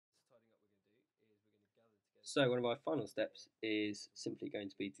So one of our final steps is simply going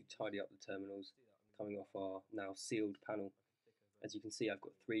to be to tidy up the terminals coming off our now sealed panel. As you can see, I've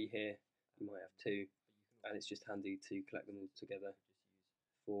got 3 here, you might have 2, and it's just handy to collect them all together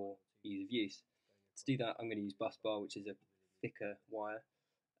for ease of use. To do that, I'm going to use bus bar, which is a thicker wire,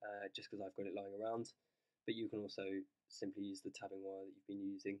 just because I've got it lying around, but you can also simply use the tabbing wire that you've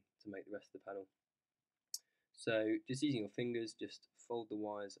been using to make the rest of the panel. So just using your fingers, just fold the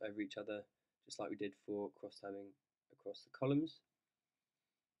wires over each other, just like we did for cross-tabbing across the columns,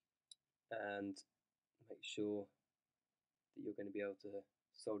 and make sure that you're going to be able to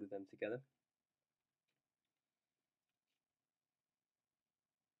solder them together.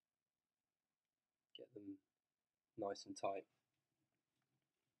 Get them nice and tight.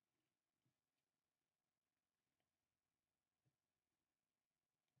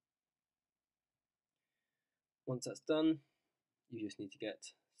 Once that's done, you just need to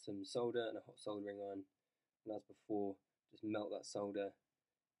get some solder and a hot soldering iron, and as before, just melt that solder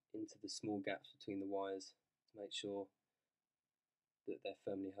into the small gaps between the wires to make sure that they're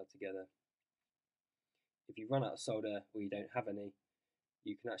firmly held together. If you run out of solder or you don't have any,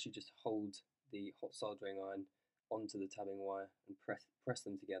 you can actually just hold the hot soldering iron onto the tabbing wire and press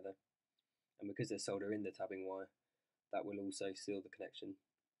them together. And because there's solder in the tabbing wire, that will also seal the connection.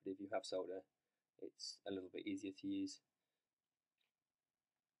 But if you have solder, it's a little bit easier to use.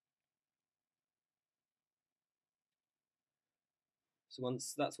 So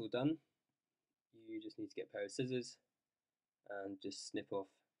once that's all done, you just need to get a pair of scissors and just snip off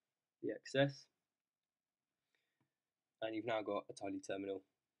the excess. And you've now got a tidy terminal.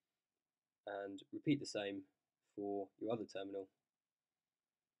 And repeat the same for your other terminal,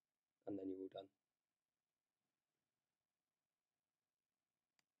 and then you're all done.